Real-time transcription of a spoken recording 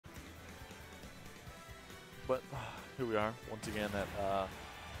but here we are once again at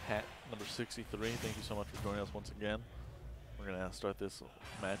hat number 63. Thank you so much for joining us once again. We're going to start this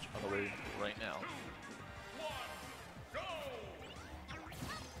match on the way right now.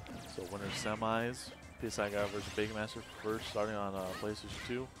 So winner semis, PsiGuy versus PsiGuy first, starting on PlayStation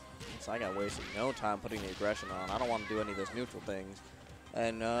 2. PsiGuy wasted no time putting the aggression on. I don't want to do any of those neutral things.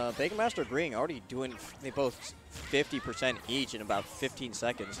 And PsiGuy agreeing, already doing they both 50% each in about 15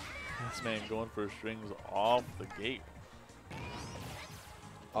 seconds. This man going for strings off the gate.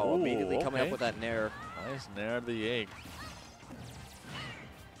 Oh, ooh, immediately coming up with that nair. Nice nair of the egg.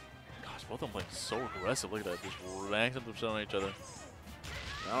 Gosh, both of them playing so aggressive. Look at that, just racking themselves on each other.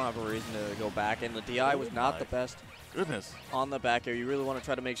 I don't have a reason to go back, and the DI was not the best. Goodness. On the back air, you really want to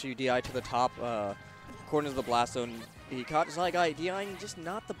try to make sure you DI to the top corner of the blast zone. He caught PsiGuy DIing just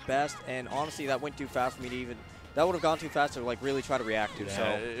not the best, and honestly, that went too fast for me to even. That would have gone too fast to like really try to react to. Yeah,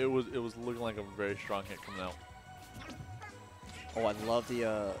 so it was looking like a very strong hit coming out. Oh, I love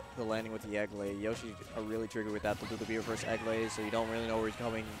the landing with the egg lay. Yoshi are really triggered with that. They'll do the beer first egg lays, so you don't really know where he's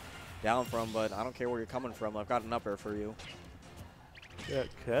coming down from. But I don't care where you're coming from. I've got an up air for you. Yeah,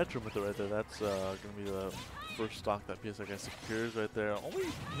 catch him with it right there. That's going to be the first stock that PsiGuy secures right there.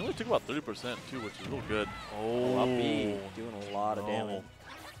 He only took about 30% too, which is real good. Oh, up B, doing a lot of damage.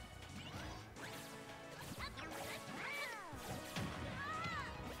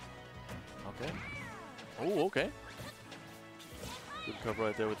 Okay. Oh, okay. Good cover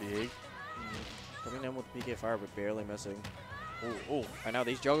right there with the egg. Coming in with PK fire, but barely missing. Oh. Right now,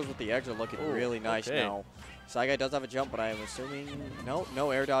 these juggles with the eggs are looking really nice now. PsiGuy does have a jump, but I am assuming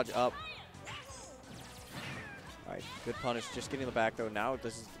no air dodge up. All right, good punish. Just getting the back though. Now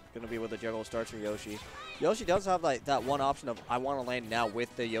this is going to be where the juggle starts for Yoshi. Yoshi does have like that one option of I want to land now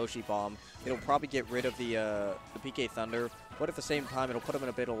with the Yoshi bomb. It'll probably get rid of the PK Thunder, but at the same time it'll put him in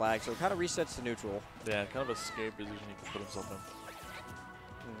a bit of lag, so it kind of resets to neutral. Yeah, kind of a scary position he can put himself in.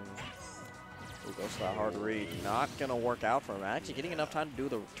 Ooh, goes for that hard read. Not going to work out for him. Actually getting enough time to do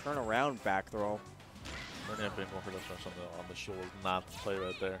the turnaround back throw. Running up in more for this rush on the shoulder, not the play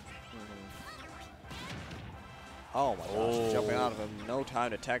right there. Oh my gosh, jumping out of him. No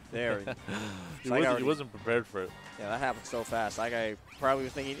time to tech there. He wasn't prepared for it. Yeah, that happened so fast. That guy probably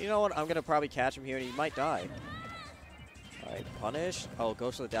was thinking, you know what, I'm going to probably catch him here and he might die. All right, punish. Oh,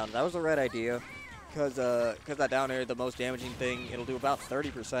 goes for the down. That was the right idea because that down air, the most damaging thing, it'll do about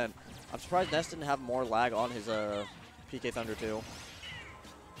 30%. I'm surprised Ness didn't have more lag on his PK Thunder too.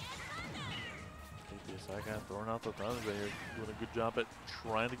 PsiGuy throwing out the thunder right here, doing a good job at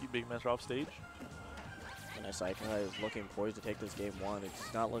trying to keep PsiGuy off stage. And PsiGuy is looking poised to take this game one. It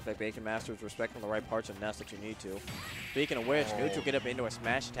does not look like PsiGuy is respecting the right parts of Ness that you need to. Speaking of which, neutral get up into a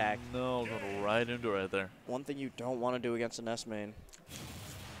smash attack. No, going right into it right there. One thing you don't want to do against a Ness main.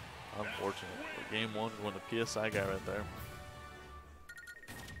 Unfortunate. For game one, going to PsiGuy right there.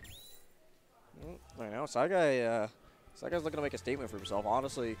 I know, PsiGuy's looking to make a statement for himself.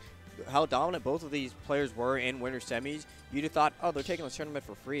 Honestly, how dominant both of these players were in winter semis, you'd have thought, oh, they're taking this tournament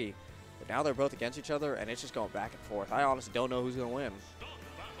for free. But now they're both against each other, and it's just going back and forth. I honestly don't know who's going to win.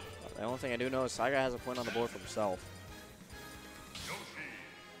 The only thing I do know is PsiGuy has a point on the board for himself.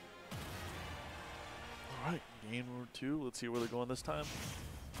 All right, game number 2. Let's see where they're going this time.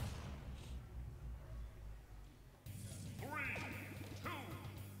 3, 2,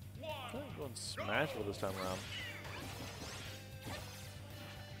 1. Going Smashville this time around.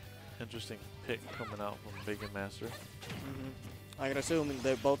 Interesting pick coming out from PsiGuy. I can assume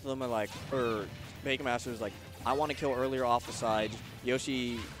that both of them are like, or PsiGuy is like, I want to kill earlier off the side.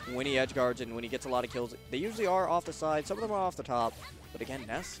 Yoshi, when he edge guards and when he gets a lot of kills, they usually are off the side. Some of them are off the top. But again,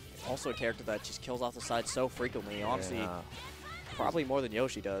 Ness, also a character that just kills off the side so frequently. Honestly, probably more than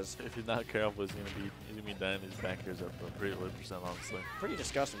Yoshi does. If he's not careful, he's gonna be dying his back airs at a pretty low percent, honestly. Pretty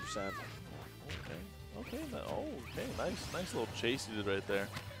disgusting percent. Okay, nice little chase he did right there.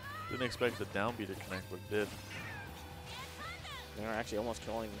 Didn't expect the down B to connect, but it did. They're actually almost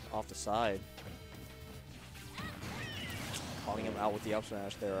killing off the side. Calling him out with the up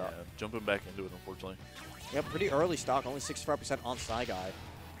smash there. Yeah, jumping back into it, unfortunately. Yeah, pretty early stock, only 65% on PsiGuy.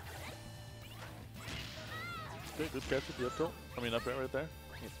 Okay, good catch with the up tilt. I mean, up air right there.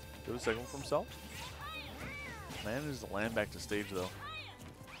 Good second one for himself. Manages to land back to stage, though.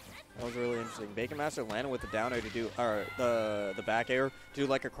 That was really interesting. PsiGuy landed with the down air to do, or the back air to do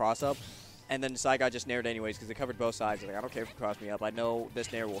like a cross up, and then PsiGuy just nared anyways because it covered both sides. Like, I don't care if you cross me up. I know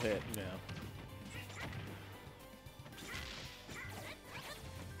this nair will hit. Yeah.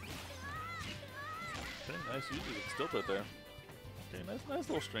 Okay, nice use of the stilt right there. Okay, nice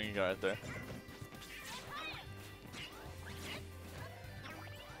little stringy guy right there.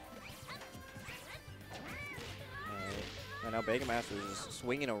 And now Bacon Master is just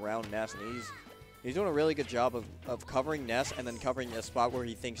swinging around Ness, and he's doing a really good job of covering Ness and then covering a spot where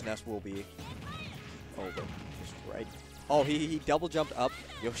he thinks Ness will be. Oh, but just right. Oh, he double jumped up,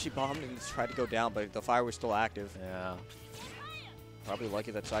 Yoshi bombed, and tried to go down, but the fire was still active. Yeah. Probably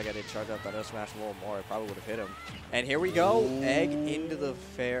lucky that PsiGuy didn't charge up that smash a little more. It probably would have hit him. And here we go. Ooh. Egg into the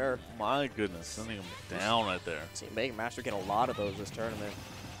fair. My goodness, sending him down right there. Seen Bacon Master get a lot of those this tournament.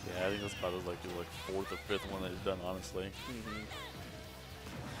 Yeah, I think that's about like the fourth or fifth one that he's done, honestly.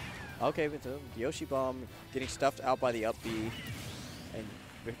 Okay, but the Yoshi bomb getting stuffed out by the up B. And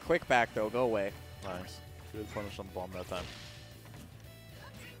the quick back, though. Go away. Nice. Good punish on the bomb that time.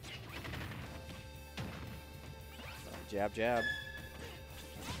 Jab, jab.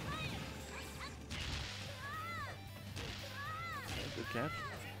 Good catch.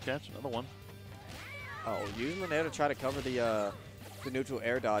 Catch, another one. Oh, using the nair to try to cover the neutral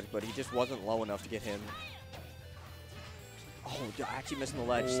air dodge, but he just wasn't low enough to get him. Oh, actually missing the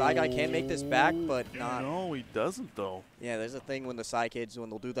ledge. PsiGuy can make this back, but not. No, he doesn't, though. Yeah, there's a thing when the Psy kids, when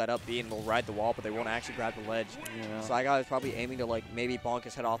they'll do that up B and they'll ride the wall, but they won't actually grab the ledge. Yeah. PsiGuy is probably aiming to like maybe bonk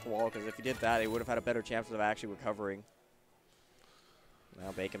his head off the wall, because if he did that, he would have had a better chance of actually recovering.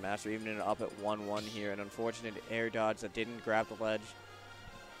 Now Bacon Master even in up at 1-1 here. An unfortunate air dodge that didn't grab the ledge.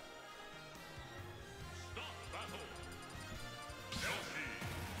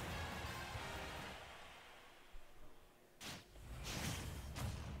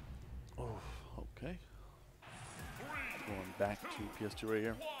 Oh, okay. Going back to PS2 right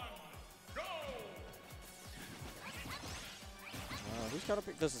here. Who's got to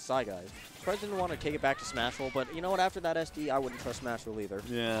pick this? Is PsiGuy. Probably didn't want to take it back to Smashville, but you know what? After that SD, I wouldn't trust Smashville either.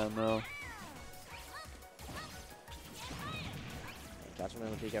 Yeah, no. Catch him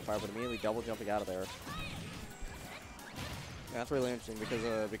in the PK fire, but immediately double jumping out of there. Yeah, that's really interesting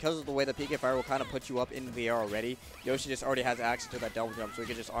because of the way the PK fire will kind of put you up into the air already. Yoshi just already has access to that double jump, so he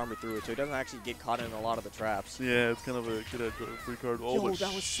can just armor through it, so he doesn't actually get caught in a lot of the traps. Yeah, it's kind of a good free card. Oh, Yo, but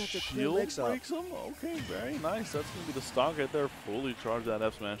that was such a clear shield mix-up. breaks him? Okay, very nice. That's going to be the stock right there. Fully charge that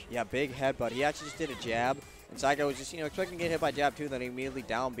F smash. Yeah, big headbutt. He actually just did a jab, and PsiGuy was just, expecting to get hit by jab too, then he immediately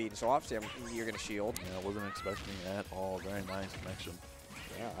downbeat. So obviously you're going to shield. Yeah, I wasn't expecting it at all. Very nice connection.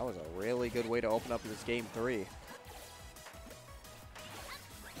 Yeah, that was a really good way to open up this game 3.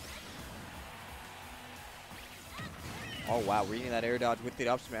 Oh, wow. Reading that air dodge with the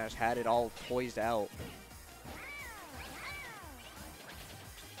up smash had it all poised out.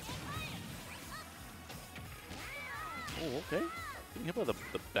 Oh, okay. Getting hit by the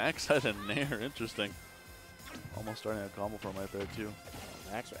backside of Nair. Interesting. Almost starting a combo from right there, too.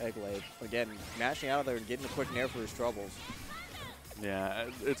 Max egg lay. Again, mashing out of there and getting a quick Nair for his troubles. Yeah,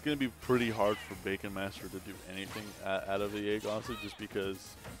 it's going to be pretty hard for Bacon Master to do anything out of the egg, honestly, just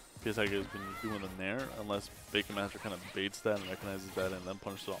because PsiGuy has been doing the Nair, unless Bacon Master kind of baits that and recognizes that and then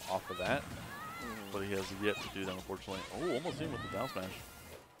punishes it off of that. But he has yet to do that, unfortunately. Oh, almost in with the down smash.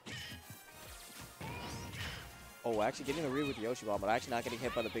 Oh, actually getting the read with the Yoshi Bomb, but actually not getting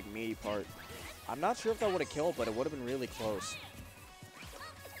hit by the big meaty part. I'm not sure if that would have killed, but it would have been really close.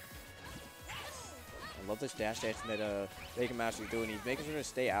 I love this dash dancing that Bacon Master is doing. He's making sure to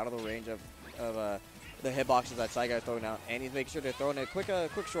stay out of the range of the hitboxes that PsiGuy is throwing out, and he's making sure to throw in a quick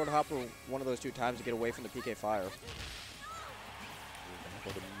short hop for one of those 2 times to get away from the PK fire.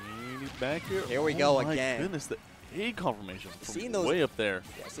 Back here. Here we go again. My goodness, the egg confirmation from Seeing those, way up there.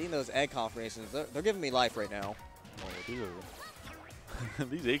 Yeah, seeing those egg confirmations, they're giving me life right now. Oh, these are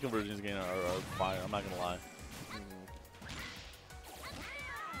these egg conversions again are fire. I'm not gonna lie.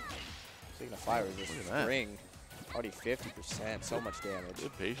 Speaking of fire, this spring already 50%, so much damage.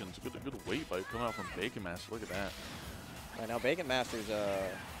 Good patience, good weight by coming out from Bacon Master. Look at that. Right now, Bacon Master's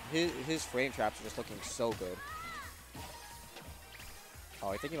his frame traps are just looking so good. Oh,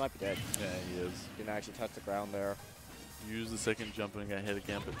 I think he might be dead. Yeah, he is. Didn't actually touch the ground there. Used the second jump and got hit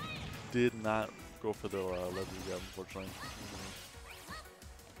again, but did not go for the leverage jab, unfortunately.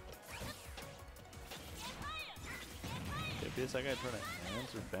 Okay, PsiGuy trying to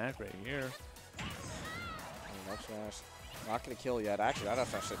answer back right here. Next smash. Not going to kill yet. Actually, that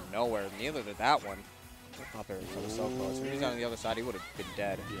smash did nowhere. Neither did that one. Not very so close. If he was on the other side, he would have been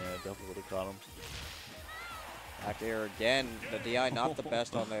dead. Yeah, definitely would have caught him. Back there again. The DI not the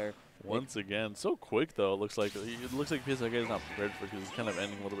best on there. Once again, so quick though. It looks like PsiGuy is not prepared for it because it's kind of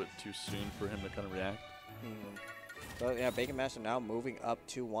ending a little bit too soon for him to kind of react. So yeah, Bacon Master now moving up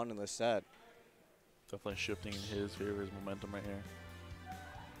 2-1 in the set. Definitely shifting in his favor, his momentum right here.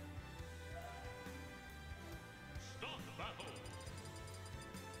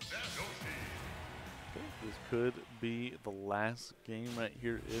 This could be the last game right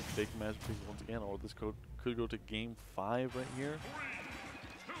here if Bacon Master takes it once again, or this could go to game 5 right here.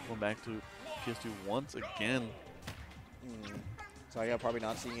 Going back to PS2 once again. So I got probably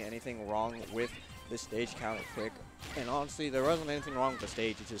not seeing anything wrong with this stage counter pick. And honestly, there wasn't anything wrong with the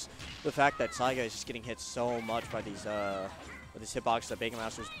stage. It's just the fact that PsiGuy is just getting hit so much by these hitboxes that Bacon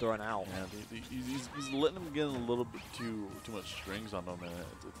Master's throwing out. Yeah, he's letting him get a little bit too much strings on him, and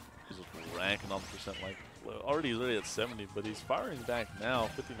he's just racking on the percent. Like he's already at 70, but he's firing back now,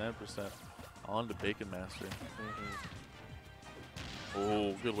 59% on to Bacon Master.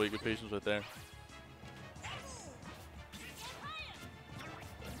 Oh, good weight, good patience right there.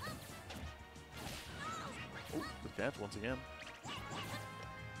 Oh, good catch once again.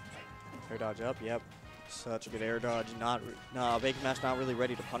 Air dodge up, yep. Such a good air dodge. Bacon Master not really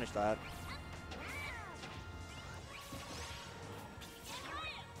ready to punish that.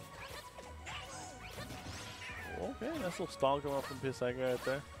 Okay, nice little stall going up from PsiGuy right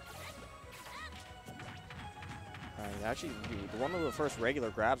there. Actually, one of the first regular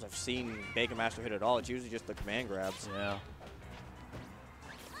grabs I've seen Bacon Master hit at all. It's usually just the command grabs. Yeah.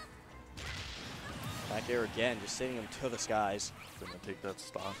 Back there again, just sending him to the skies. Gonna take that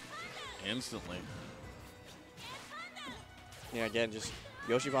stock instantly. Yeah, again, just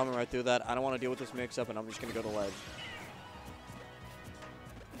Yoshi bombing right through that. I don't want to deal with this mix-up, and I'm just going to go to ledge.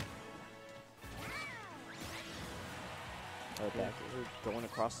 Right back here, going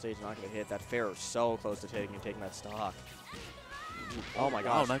across the stage, not going to hit. That fair is so close to taking that stock. Oh my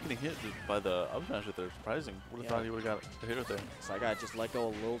gosh. Wow, not getting hit by the up smash right there. Surprising. Would have thought he would have got a hit right there. So I got just let go a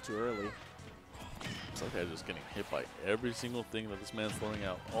little too early. It's like just getting hit by every single thing that this man's throwing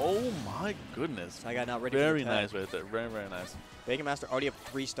out. Oh my goodness. I got not ready. Very nice right there. Very, very nice. Bacon Master already up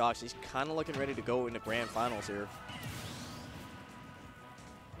 3 stocks. He's kind of looking ready to go into grand finals here.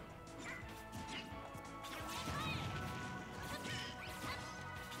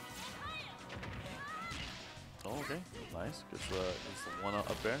 Oh, okay. Nice. Gets the one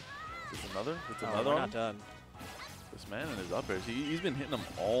up there. Gets another. Gets Oh, another we're one. not done. This man and his up airs. He's been hitting them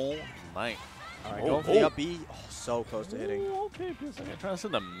all night. All right, going for the up B. Oh, so close to hitting. Ooh, okay, I'm trying to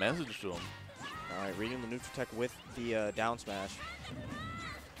send a message to him. All right, reading the neutral tech with the down smash.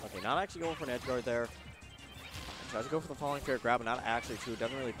 Okay, not actually going for an edge guard there. Tries to go for the falling fair grab, but not actually true.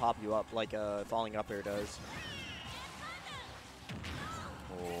 Doesn't really pop you up like falling up air does.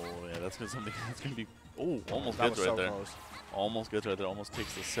 Oh, yeah, that's something that's going to be... Oh, almost That gets was right so there. close. Almost gets right there. Almost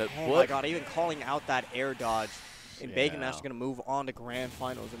takes the set. Oh my god, even calling out that air dodge. And Yeah. Bacon Master's going to move on to grand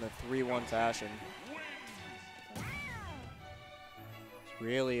finals in a 3-1 fashion.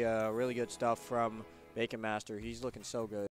 Really, really good stuff from Bacon Master. He's looking so good.